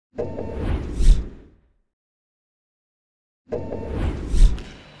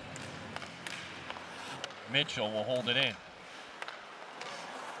Mitchell will hold it in.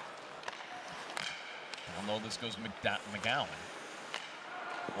 Although this goes McGowan.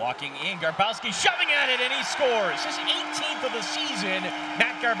 Walking in, Garbowski shoving at it, and he scores. His 18th of the season.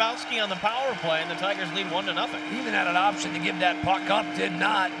 Matt Garbowski on the power play, and the Tigers lead 1-0. Even had an option to give that puck up, did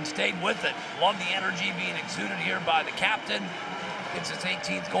not, and stayed with it. Love the energy being exuded here by the captain. Gets his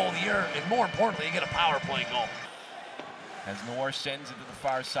 18th goal of the year, and more importantly, you get a power play goal. As Noor sends it to the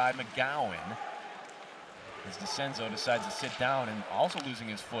far side, McGowan. As DeCenzo decides to sit down and also losing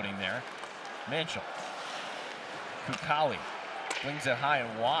his footing there. Mitchell. Kukali flings it high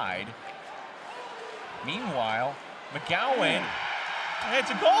and wide. Meanwhile, McGowan, it's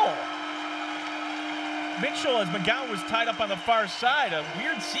a goal. Mitchell, as McGowan was tied up on the far side, a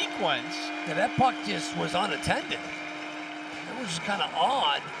weird sequence. Yeah, that puck just was unattended. It was just kind of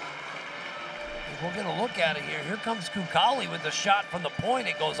odd. If we're going to look at it here, here comes Kukali with the shot from the point.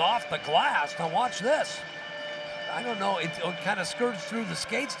 It goes off the glass. Now watch this. I don't know, it kind of skirts through the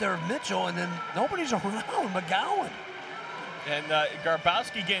skates there of Mitchell, and then nobody's around McGowan. And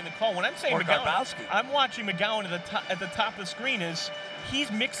Garbowski getting the call. When I'm saying McGowan, I'm watching McGowan at the top of the screen as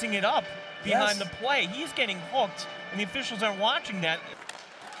he's mixing it up behind the play. He's getting hooked, and the officials aren't watching that.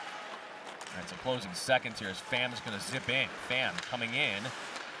 All right, so closing seconds here as Pham's going to zip in. Pham coming in.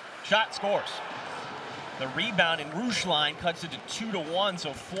 Shot, scores. The rebound, and Rushline cuts it to 2-1,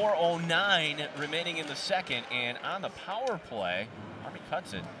 so 4:09 remaining in the second. And on the power play, Army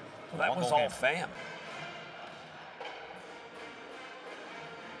cuts it. Well, that was all Pham.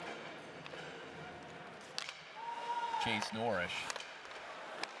 Chase Norrish.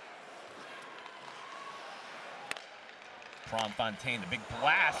 Prom Fontaine, the big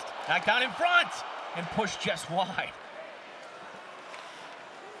blast. Knocked down in front and pushed just wide.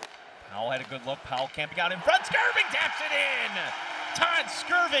 Powell had a good look. Powell camping out in front. Skirving taps it in. Todd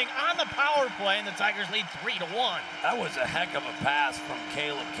Skirving on the power play, and the Tigers lead 3-1. That was a heck of a pass from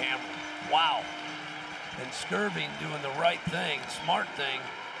Caleb Cameron. Wow. And Skirving doing the right thing, smart thing,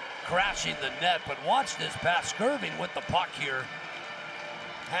 crashing the net. But watch this pass. Skirving with the puck here.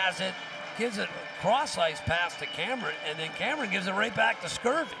 Has it, gives it a cross-ice pass to Cameron, and then Cameron gives it right back to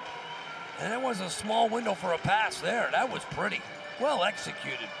Skirving. And it was a small window for a pass there. That was pretty well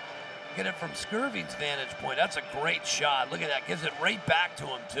executed. Get it from Skirving's vantage point. That's a great shot. Look at that. Gives it right back to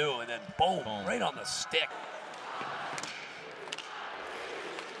him, too. And then boom, right on the stick.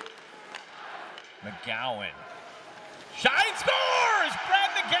 McGowan. Shot and scores!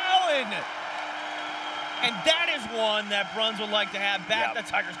 Brad McGowan! And that is one that Bruns would like to have back. The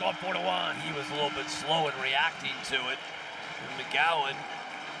Tigers go up 4-1. He was a little bit slow in reacting to it. And McGowan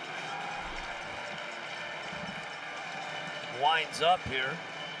winds up here.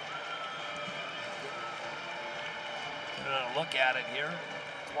 Look at it here.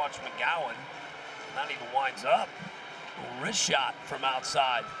 Let's watch McGowan. Not even winds up. A wrist shot from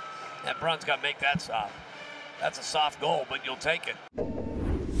outside. And Bruns got to make that soft. That's a soft goal, but you'll take it.